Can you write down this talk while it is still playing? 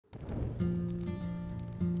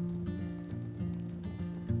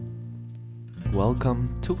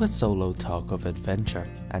Welcome to a solo Tarkov adventure,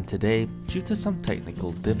 and today, due to some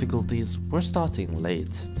technical difficulties, we're starting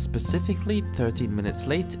late, specifically 13 minutes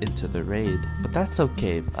late into the raid, but that's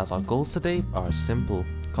okay as our goals today are simple.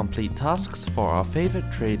 Complete tasks for our favorite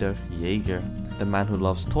trader, Jaeger, the man who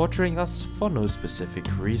loves torturing us for no specific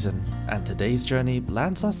reason. And today's journey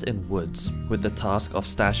lands us in woods, with the task of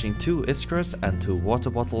stashing 2 iskras and 2 water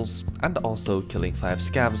bottles, and also killing 5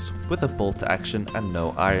 scavs with a bolt action and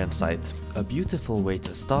no iron sight. A beautiful way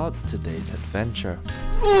to start today's adventure.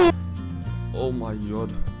 Oh my god.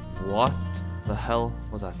 What the hell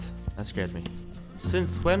was that? That scared me.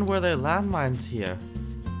 Since when were there landmines here?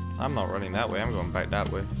 I'm not running that way, I'm going back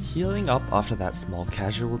that way. Healing up after that small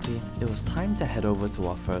casualty, it was time to head over to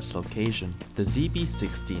our first location, the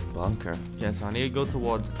ZB-16 bunker. Yeah, so I need to go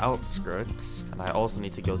towards outskirts, and I also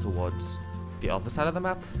need to go towards the other side of the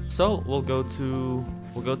map. So we'll go to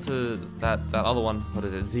that other one, what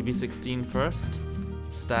is it, ZB-16 first.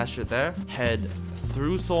 Stash it there, head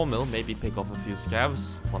through Sawmill, maybe pick off a few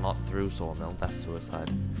scavs. Well, not through Sawmill, that's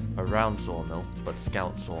suicide. Around Sawmill, but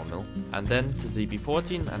scout Sawmill. And then to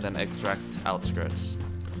ZB-14 and then extract outskirts.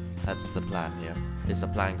 That's the plan here. Is the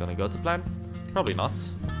plan gonna go to plan? Probably not,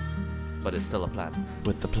 but it's still a plan.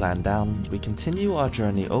 With the plan down, we continue our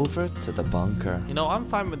journey over to the bunker. You know, I'm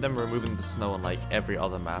fine with them removing the snow on like every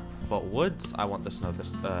other map, but woods, I want the snow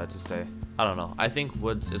to stay. I don't know, I think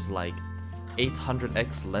woods is like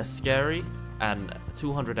 800x less scary and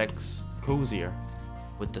 200x cozier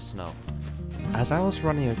with the snow. As I was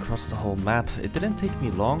running across the whole map, it didn't take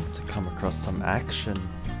me long to come across some action.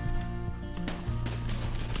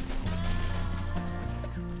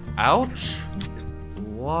 Ouch!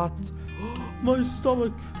 What? My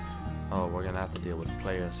stomach! Oh, we're gonna have to deal with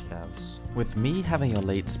player scavs. With me having a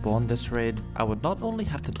late spawn this raid, I would not only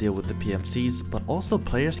have to deal with the PMCs, but also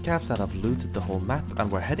player scavs that have looted the whole map,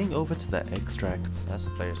 and we're heading over to the extract. That's a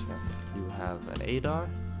player scav. You have an ADAR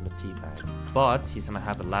and a teabag. But he's gonna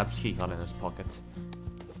have a lab's keycard in his pocket.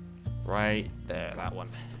 Right there, that one.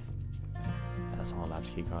 That's not a lab's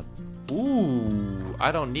keycard. Ooh,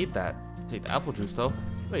 I don't need that. Take the apple juice though.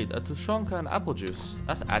 Wait, a Tushonka and apple juice.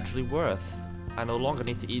 That's actually worth. I no longer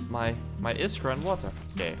need to eat my iskra and water.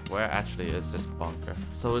 Okay, where actually is this bunker?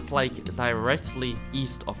 So it's like directly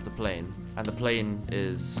east of the plane. And the plane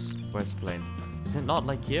is... Where's the plane? Is it not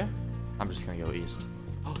like here? I'm just gonna go east.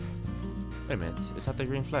 Oh, wait a minute. Is that the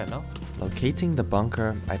green flare? No? Locating the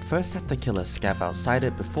bunker, I'd first have to kill a scav outside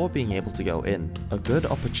it before being able to go in. A good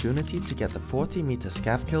opportunity to get the 40-meter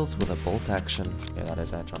scav kills with a bolt action. Yeah, that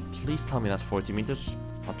is edge on. Please tell me that's 40 meters.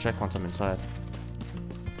 I'll check once I'm inside.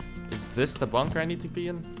 Is this the bunker I need to be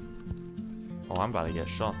in? Oh, I'm about to get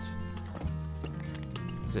shot.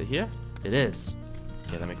 Is it here? It is.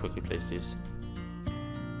 Okay, let me quickly place these.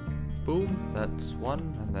 Boom, that's one.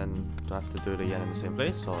 And then do I have to do it again in the same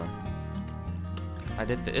place, or? I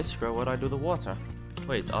did the iskra, where do I do the water?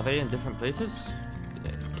 Wait, are they in different places?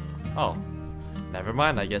 Oh, never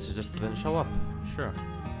mind, I guess it just didn't show up. Sure.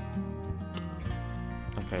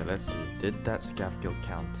 Okay, let's see. Did that scav kill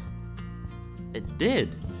count? It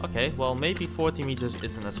did! Okay, well maybe 40 meters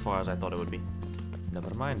isn't as far as I thought it would be.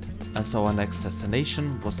 Never mind. And so our next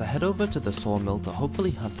destination was to head over to the sawmill to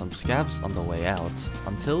hopefully hunt some scavs on the way out,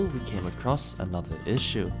 until we came across another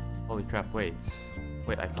issue. Holy crap, wait.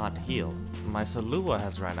 Wait, I can't heal. My Salua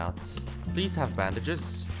has ran out. Please have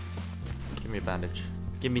bandages. Give me a bandage.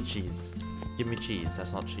 Give me cheese. Give me cheese.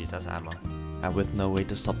 That's not cheese, that's ammo. And with no way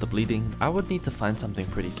to stop the bleeding, I would need to find something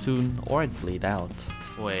pretty soon, or I'd bleed out.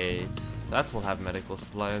 Wait... That will have medical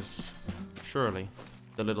supplies. Surely.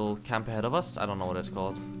 The little camp ahead of us? I don't know what it's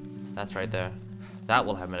called. That's right there. That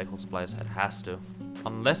will have medical supplies. It has to.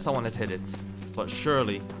 Unless someone has hit it. But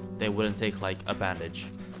surely they wouldn't take like a bandage.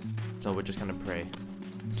 So we're just gonna pray.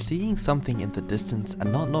 Seeing something in the distance and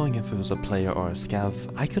not knowing if it was a player or a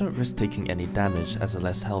scav, I couldn't risk taking any damage as the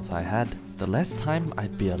less health I had, the less time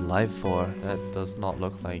I'd be alive for. That does not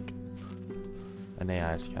look like an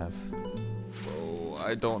AI scav.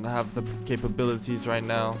 I don't have the capabilities right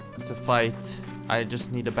now to fight. I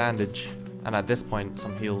just need a bandage. And at this point,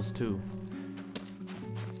 some heals too.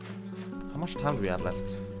 How much time do we have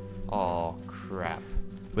left? Oh, crap.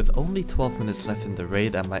 With only 12 minutes left in the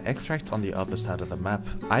raid and my extract on the other side of the map,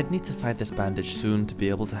 I'd need to find this bandage soon to be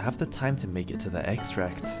able to have the time to make it to the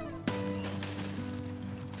extract.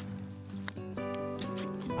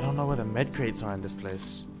 I don't know where the med crates are in this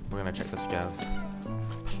place. We're gonna check the scav.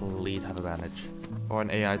 Please have a bandage. Or an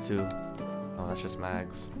AI too. Oh, that's just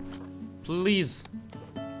mags. Please!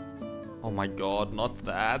 Oh my god, not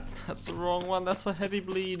that. That's the wrong one. That's for heavy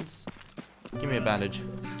bleeds. Give me a bandage.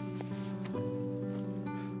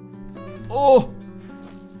 Oh!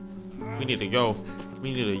 We need to go.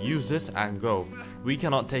 We need to use this and go. We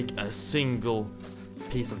cannot take a single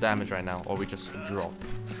piece of damage right now, or we just drop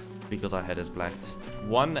because our head is blacked.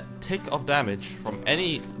 One tick of damage from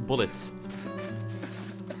any bullet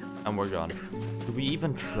and we're gone. Do we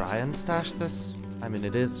even try and stash this? I mean,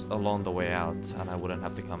 it is along the way out and I wouldn't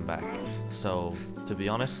have to come back. So, to be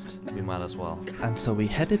honest, we might as well. And so we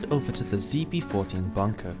headed over to the ZB-14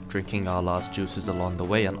 bunker, drinking our last juices along the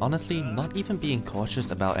way and honestly not even being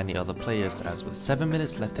cautious about any other players, as with 7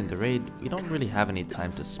 minutes left in the raid, we don't really have any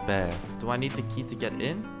time to spare. Do I need the key to get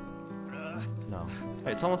in? No.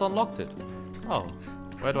 Wait, someone's unlocked it. Oh,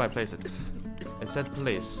 where do I place it? It said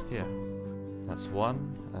place, here. That's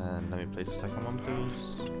one, and let me place the second one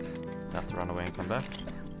please. I have to run away and come back.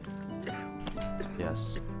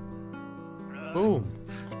 Yes. Boom!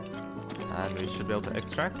 And we should be able to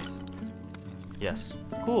extract. Yes.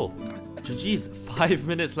 Cool. GG's. 5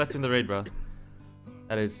 minutes left in the raid, bro.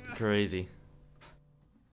 That is crazy.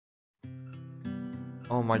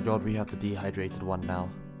 Oh my god, we have the dehydrated one now.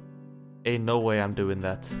 Ain't no way I'm doing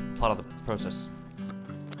that. Part of the process.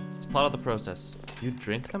 It's part of the process. You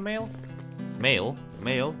drink the mail? Mail?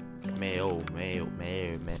 Mail? Mail.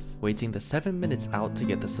 Waiting the 7 minutes out to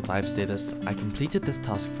get the survive status, I completed this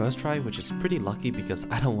task first try, which is pretty lucky because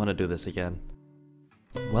I don't want to do this again.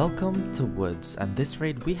 Welcome to Woods, and this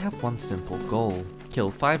raid we have one simple goal.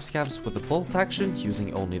 Kill 5 scavs with a bolt action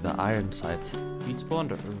using only the iron sight. We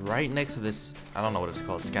spawned right next to this, I don't know what it's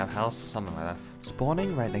called, scav house, something like that.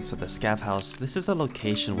 Spawning right next to the scav house, this is a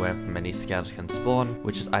location where many scavs can spawn,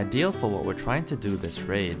 which is ideal for what we're trying to do this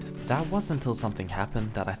raid. That was until something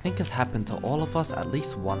happened that I think has happened to all of us at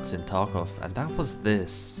least once in Tarkov, and that was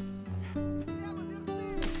this.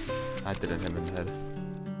 I didn't hit him in the head.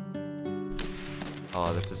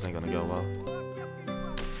 Oh, this isn't gonna go well.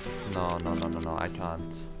 No, I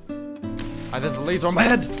can't. There's a laser on my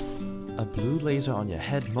head! A blue laser on your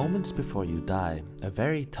head moments before you die. A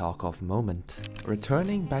very Tarkov moment.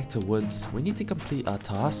 Returning back to Woods, we need to complete our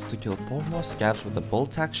task to kill 4 more scavs with a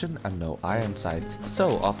bolt action and no iron sight.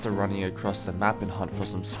 So, after running across the map and hunt for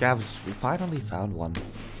some scavs, we finally found one.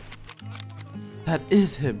 That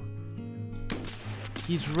is him!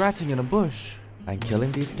 He's ratting in a bush! And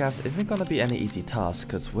killing these scavs isn't gonna be any easy task,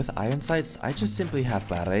 cause with iron sights, I just simply have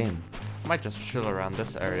bad aim. I might just chill around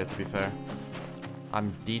this area to be fair.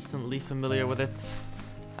 I'm decently familiar with it.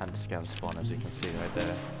 And scav spawn as you can see right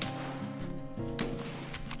there.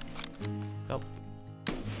 Nope.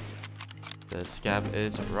 The scav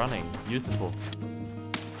is running. Beautiful.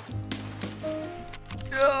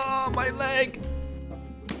 Oh, my leg!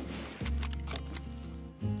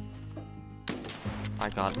 I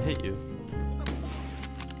can't hit you.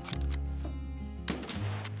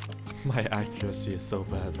 My accuracy is so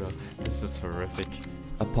bad, bro. This is horrific.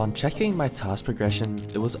 Upon checking my task progression,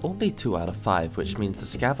 it was only 2 out of 5, which means the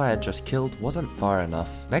scav I had just killed wasn't far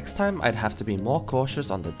enough. Next time, I'd have to be more cautious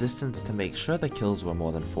on the distance to make sure the kills were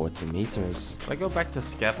more than 40 meters. If I go back to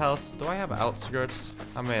scav house, do I have outskirts?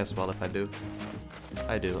 I may as well if I do.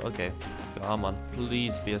 I do, okay. Come on,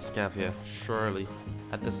 please be a scav here, surely.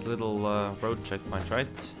 At this little road checkpoint,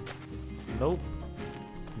 right? Nope.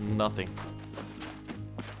 Nothing.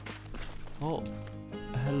 Oh,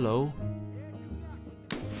 hello.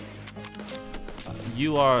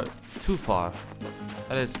 You are too far.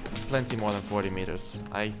 That is plenty more than 40 meters.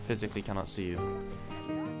 I physically cannot see you.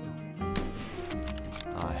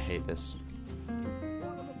 Oh, I hate this.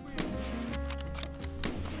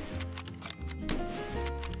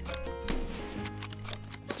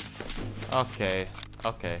 Okay,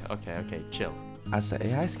 chill. As the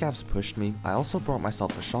AI scavs pushed me, I also brought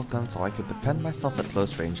myself a shotgun so I could defend myself at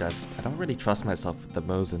close range, as I don't really trust myself with the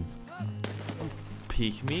Mosin.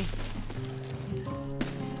 Peek me?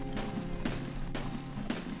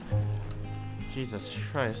 Jesus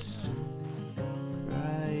Christ.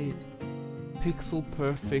 Right. Pixel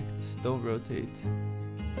perfect, don't rotate.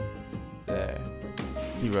 There.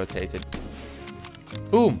 He rotated.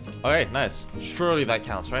 Boom! Alright, nice. Surely that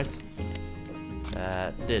counts, right?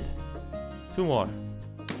 Did. 2 more.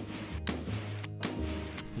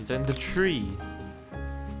 He's in the tree.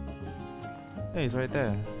 Hey, he's right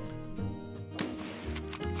there.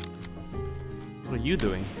 What are you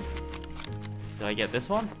doing? Did I get this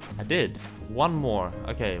one? I did. 1 more.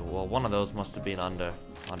 Okay, well, one of those must have been under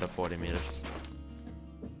 40 meters.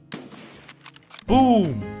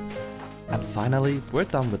 Boom! And finally, we're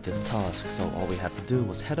done with this task, so all we had to do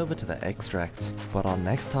was head over to the extract. But our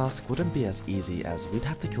next task wouldn't be as easy, as we'd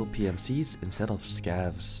have to kill PMCs instead of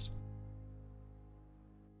scavs.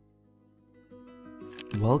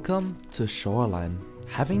 Welcome to Shoreline.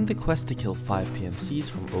 Having the quest to kill 5 PMCs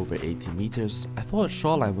from over 80 meters, I thought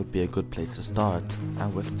Shoreline would be a good place to start,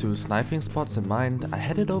 and with 2 sniping spots in mind, I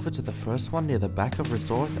headed over to the first one near the back of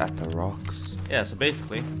Resort at the rocks. Yeah, so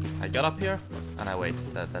basically, I get up here, and I wait,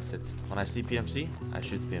 that's it. When I see PMC, I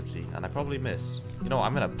shoot the PMC, and I probably miss. You know,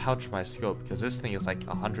 I'm gonna pouch my scope, because this thing is like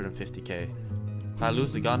 150k. If I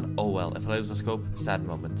lose the gun, oh well. If I lose the scope, sad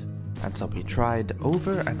moment. And so we tried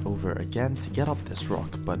over and over again to get up this rock,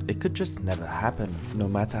 but it could just never happen. No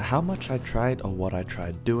matter how much I tried or what I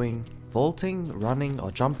tried doing, vaulting, running or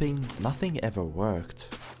jumping, nothing ever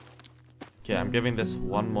worked. Okay, I'm giving this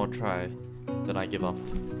one more try, then I give up.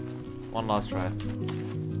 One last try.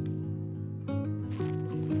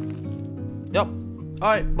 Yep.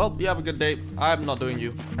 Alright, well, you have a good day. I'm not doing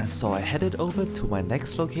you. And so I headed over to my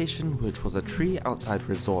next location, which was a tree outside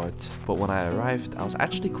Resort. But when I arrived, I was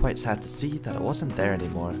actually quite sad to see that it wasn't there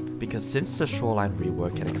anymore, because since the Shoreline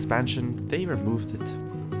rework and expansion, they removed it.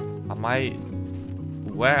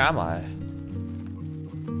 Where am I?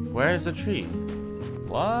 Where is the tree?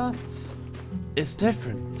 What? It's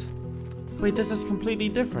different. Wait, this is completely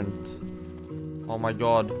different. Oh my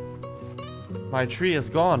god. My tree is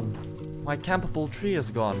gone. My campable tree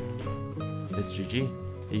is gone. It's GG.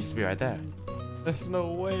 It used to be right there. There's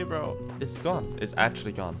no way, bro. It's gone. It's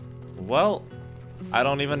actually gone. Well, I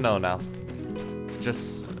don't even know now.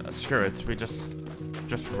 Just screw it. We just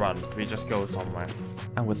run. We just go somewhere.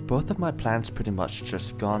 And with both of my plans pretty much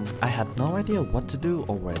just gone, I had no idea what to do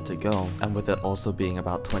or where to go. And with it also being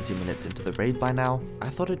about 20 minutes into the raid by now, I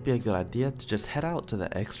thought it'd be a good idea to just head out to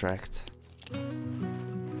the extract.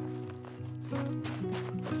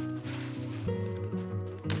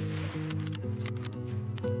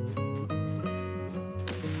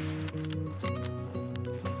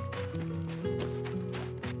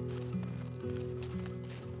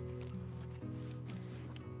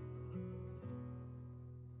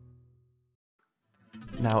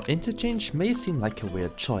 Now, Interchange may seem like a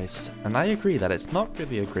weird choice, and I agree that it's not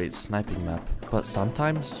really a great sniping map, but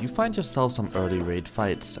sometimes you find yourself some early raid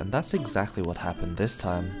fights, and that's exactly what happened this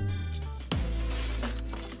time.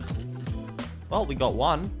 Well, we got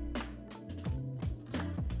one.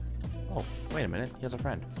 Oh, wait a minute, he has a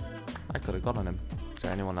friend. I could have gotten him. Is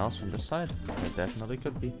there anyone else from this side? There definitely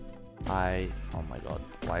could be. Oh my god,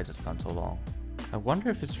 why is this gun so long? I wonder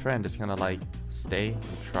if his friend is gonna like stay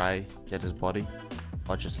and try get his body.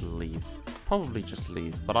 Or just leave. Probably just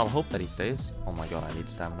leave, but I'll hope that he stays. Oh my god, I need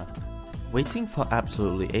stamina. Waiting for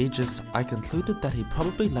absolutely ages, I concluded that he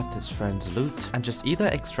probably left his friend's loot and just either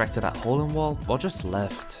extracted at hole in wall or just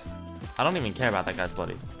left. I don't even care about that guy's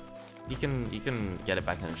body. You can get it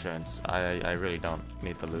back in insurance. I really don't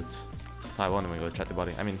need the loot, so I won't even go check the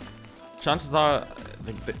body. I mean, chances are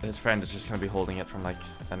his friend is just gonna be holding it from like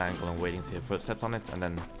an angle and waiting to hear footsteps on it, and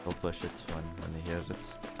then he'll push it when he hears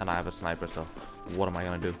it. And I have a sniper, so what am I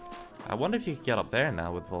gonna do? I wonder if you can get up there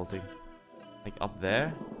now with vaulting. Like up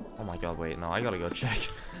there? Oh my god, wait, no, I gotta go check.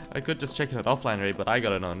 I could just check it offline raid, but I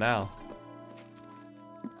gotta know now.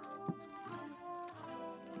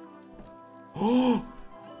 Oh!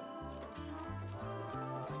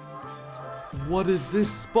 What is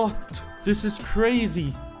this spot? This is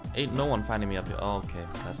crazy. Ain't no one finding me up here. Oh, okay,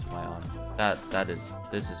 that's my arm.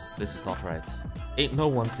 This is not right. Ain't no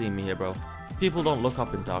one seeing me here, bro. People don't look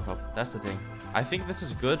up in Tarkov. That's the thing. I think this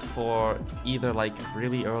is good for either like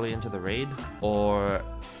really early into the raid or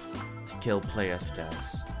to kill player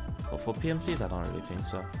scavs. But for PMCs, I don't really think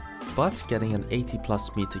so. But getting an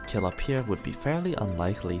 80+ meter kill up here would be fairly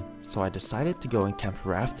unlikely, so I decided to go and camp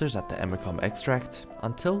rafters at the Emercom extract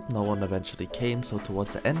until no one eventually came. So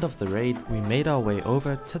towards the end of the raid, we made our way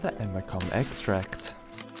over to the Emercom extract.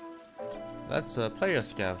 That's a player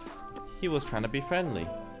scav. He was trying to be friendly.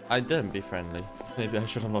 I didn't be friendly. Maybe I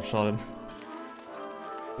shouldn't have shot him.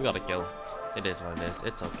 We got a kill. It is what it is.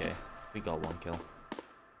 It's okay. We got one kill.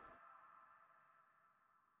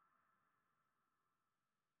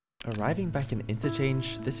 Arriving back in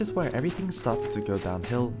Interchange, this is where everything started to go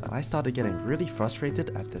downhill, and I started getting really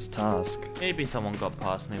frustrated at this task. Maybe someone got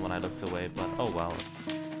past me when I looked away, but oh well.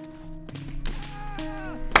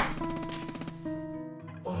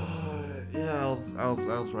 Yeah, I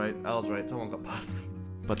was right. Someone got past me.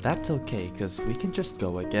 But that's okay, because we can just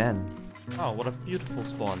go again. Oh, what a beautiful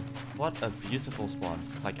spawn. What a beautiful spawn.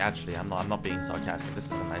 Like, actually, I'm not being sarcastic. This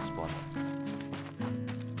is a nice spawn.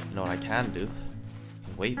 You know what I can do?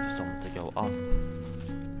 Wait for someone to go up.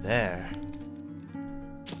 There.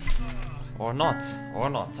 Or not.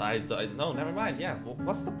 No, never mind. Yeah.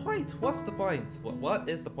 What's the point? What's the point? What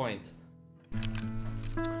is the point?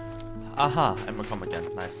 Aha, Emma come again,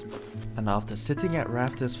 nice. And after sitting at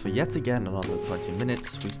rafters for yet again another 20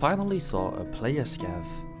 minutes, we finally saw a player scav.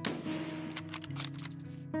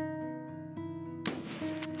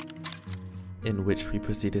 In which we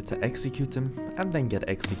proceeded to execute him, and then get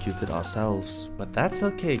executed ourselves. But that's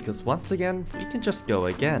okay, because once again, we can just go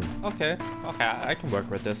again. Okay, I can work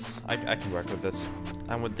with this. I can work with this.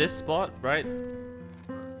 And with this spot, right,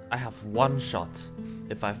 I have one shot.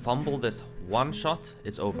 If I fumble this one shot,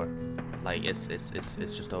 it's over. Like, it's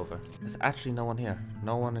just over. There's actually no one here.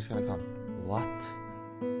 No one is gonna come. What?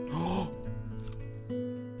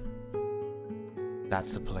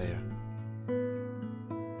 That's a player.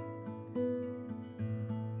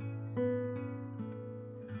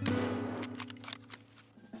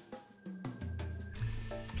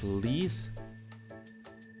 Please?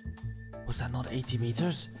 Was that not 80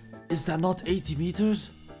 meters? Is that not 80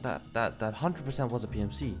 meters? That 100% was a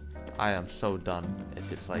PMC. I am so done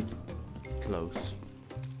if it's like close.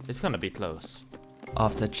 It's gonna be close.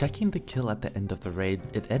 After checking the kill at the end of the raid,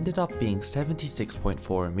 it ended up being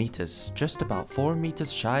 76.4 meters, just about 4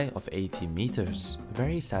 meters shy of 80 meters.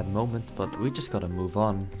 Very sad moment, but we just gotta move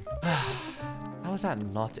on. How is that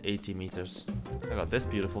not 80 meters? I got this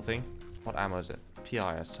beautiful thing. What ammo is it?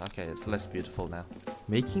 PRS. Okay, it's less beautiful now.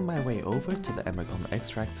 Making my way over to the Emmercom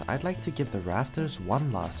extract, I'd like to give the rafters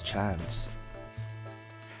one last chance.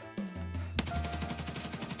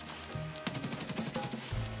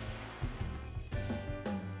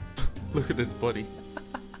 Look at his body.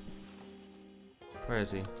 Where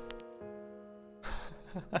is he?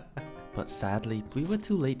 But sadly, we were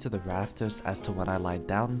too late to the rafters as to when I lied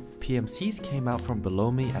down, PMCs came out from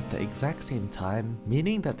below me at the exact same time,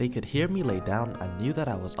 meaning that they could hear me lay down and knew that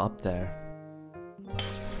I was up there.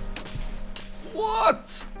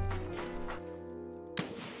 What?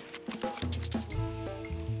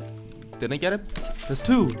 Didn't get it? There's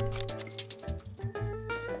two.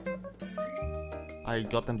 I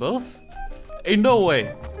got them both? Ain't no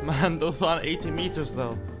way! Man, those aren't 80 meters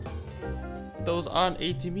though. Those aren't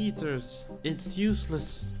 80 meters. It's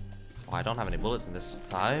useless. Oh, I don't have any bullets in this.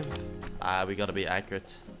 5? We gotta be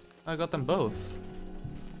accurate. I got them both.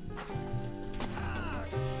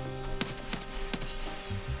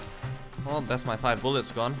 Well, that's my 5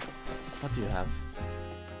 bullets gone. What do you have?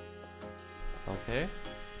 Okay.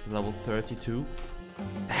 It's level 32.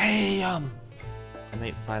 Hey,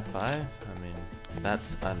 M855. I mean,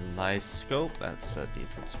 that's a nice scope. That's a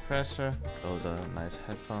decent suppressor. Those are nice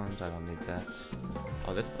headphones. I don't need that.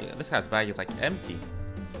 Oh, this guy's bag is like empty.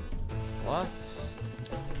 What?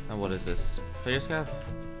 And what is this? Player scav?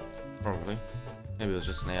 Probably. Maybe it was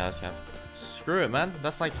just an AI scav. Screw it, man.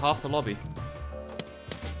 That's like half the lobby.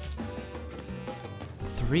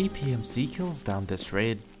 3 PMC kills down this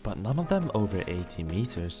raid, but none of them over 80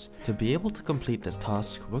 meters. To be able to complete this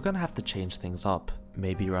task, we're gonna have to change things up.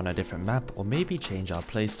 Maybe run a different map, or maybe change our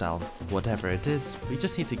playstyle. Whatever it is, we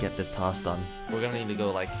just need to get this task done. We're gonna need to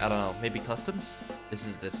go like, I don't know, maybe customs? This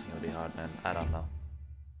is gonna be hard, man. I don't know.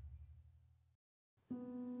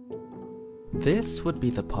 This would be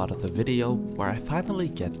the part of the video where I finally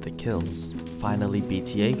get the kills, finally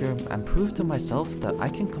beat Jaeger and prove to myself that I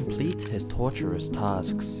can complete his torturous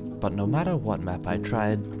tasks. But no matter what map I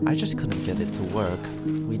tried, I just couldn't get it to work.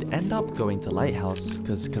 We'd end up going to Lighthouse,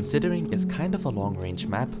 cause considering it's kind of a long range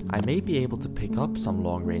map, I may be able to pick up some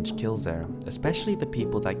long range kills there, especially the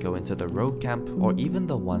people that go into the rogue camp or even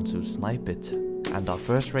the ones who snipe it. And our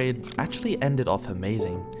first raid actually ended off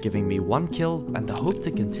amazing, giving me 1 kill and the hope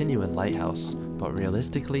to continue in Lighthouse. But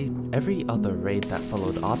realistically, every other raid that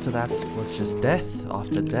followed after that was just death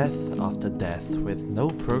after death after death with no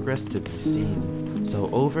progress to be seen. So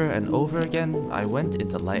over and over again, I went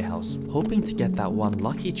into Lighthouse, hoping to get that one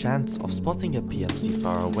lucky chance of spotting a PMC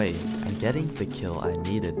far away and getting the kill I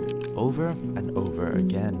needed, over and over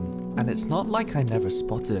again. And it's not like I never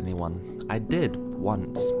spotted anyone, I did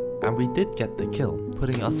once. And we did get the kill,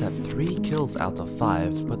 putting us at 3 kills out of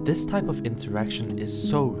 5, but this type of interaction is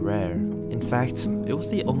so rare. In fact, it was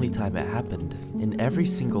the only time it happened, in every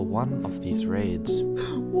single one of these raids.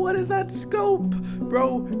 What is that scope?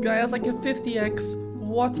 Bro, guy has like a 50x.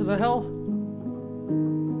 What the hell?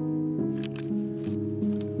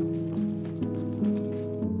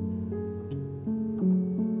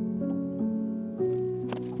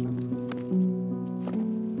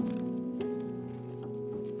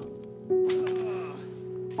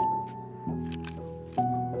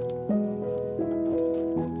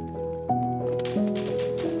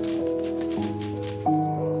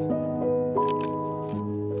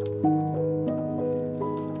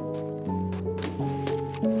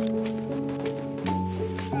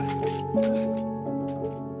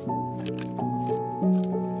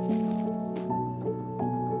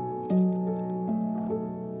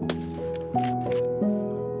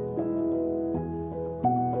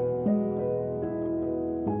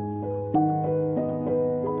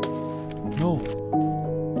 no.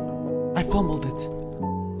 I fumbled it.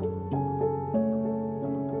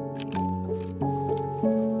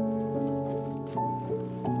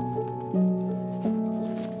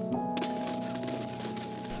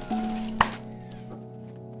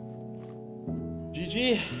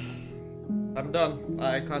 GG. I'm done.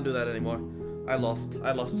 I can't do that anymore. I lost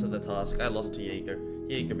to the task. I lost to Jaeger.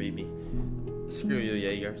 Jaeger beat me. Screw you,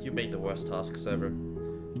 Jaeger. You made the worst tasks ever.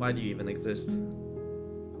 Why do you even exist?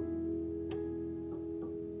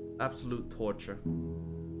 Absolute torture.